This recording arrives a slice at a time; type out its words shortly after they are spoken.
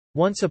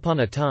Once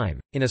upon a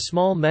time, in a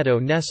small meadow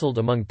nestled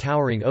among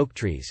towering oak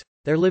trees,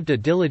 there lived a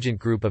diligent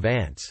group of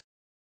ants.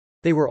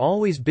 They were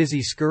always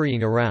busy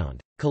scurrying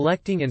around,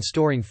 collecting and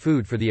storing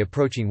food for the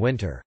approaching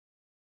winter.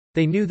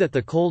 They knew that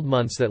the cold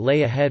months that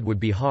lay ahead would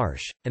be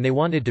harsh, and they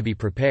wanted to be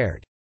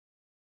prepared.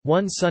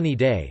 One sunny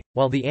day,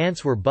 while the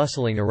ants were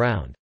bustling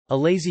around, a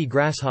lazy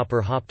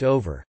grasshopper hopped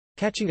over,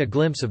 catching a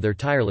glimpse of their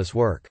tireless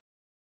work.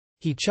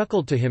 He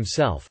chuckled to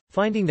himself,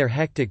 finding their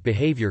hectic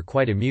behavior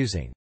quite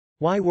amusing.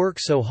 "Why work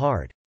so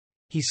hard?"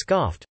 he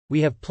scoffed. "We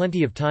have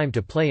plenty of time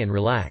to play and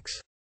relax.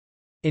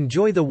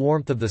 Enjoy the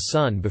warmth of the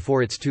sun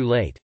before it's too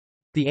late."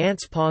 The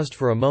ants paused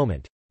for a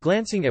moment,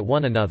 glancing at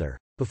one another,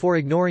 before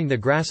ignoring the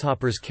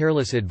grasshopper's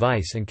careless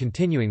advice and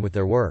continuing with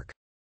their work.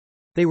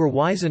 They were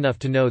wise enough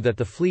to know that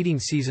the fleeting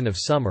season of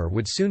summer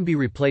would soon be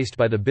replaced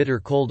by the bitter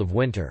cold of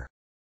winter.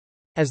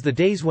 As the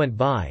days went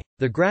by,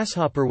 the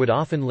grasshopper would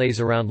often laze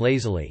around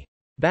lazily,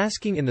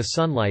 basking in the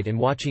sunlight and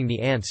watching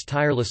the ants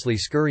tirelessly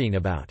scurrying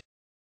about.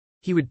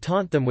 He would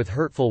taunt them with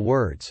hurtful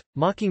words,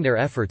 mocking their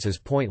efforts as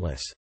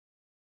pointless.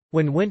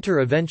 When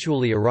winter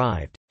eventually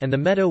arrived, and the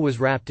meadow was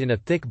wrapped in a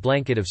thick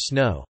blanket of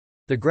snow,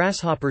 the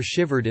grasshopper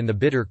shivered in the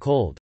bitter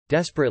cold,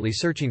 desperately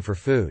searching for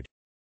food.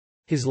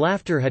 His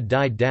laughter had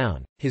died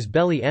down, his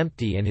belly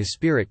empty and his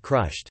spirit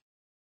crushed.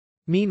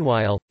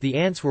 Meanwhile, the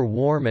ants were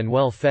warm and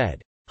well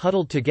fed,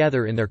 huddled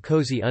together in their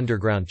cozy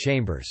underground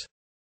chambers.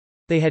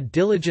 They had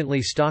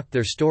diligently stocked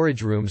their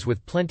storage rooms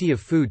with plenty of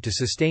food to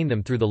sustain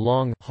them through the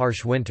long,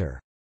 harsh winter.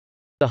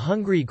 The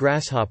hungry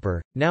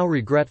grasshopper, now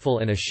regretful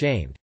and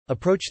ashamed,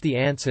 approached the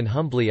ants and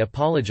humbly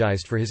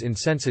apologized for his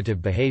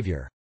insensitive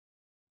behavior.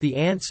 The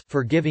ants,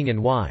 forgiving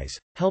and wise,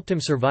 helped him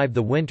survive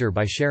the winter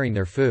by sharing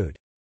their food.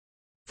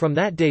 From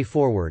that day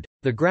forward,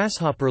 the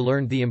grasshopper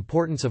learned the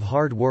importance of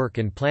hard work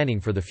and planning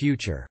for the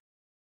future.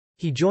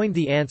 He joined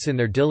the ants in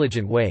their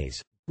diligent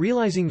ways,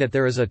 realizing that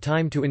there is a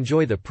time to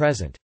enjoy the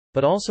present,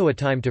 but also a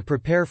time to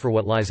prepare for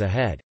what lies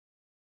ahead.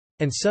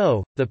 And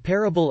so, the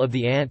parable of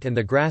the ant and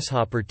the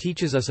grasshopper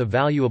teaches us a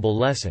valuable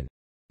lesson: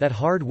 that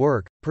hard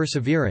work,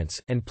 perseverance,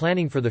 and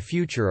planning for the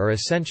future are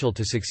essential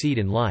to succeed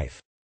in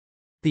life.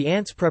 The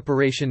ants'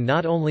 preparation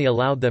not only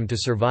allowed them to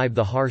survive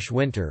the harsh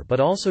winter but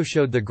also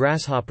showed the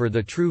grasshopper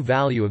the true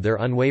value of their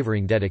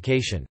unwavering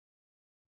dedication.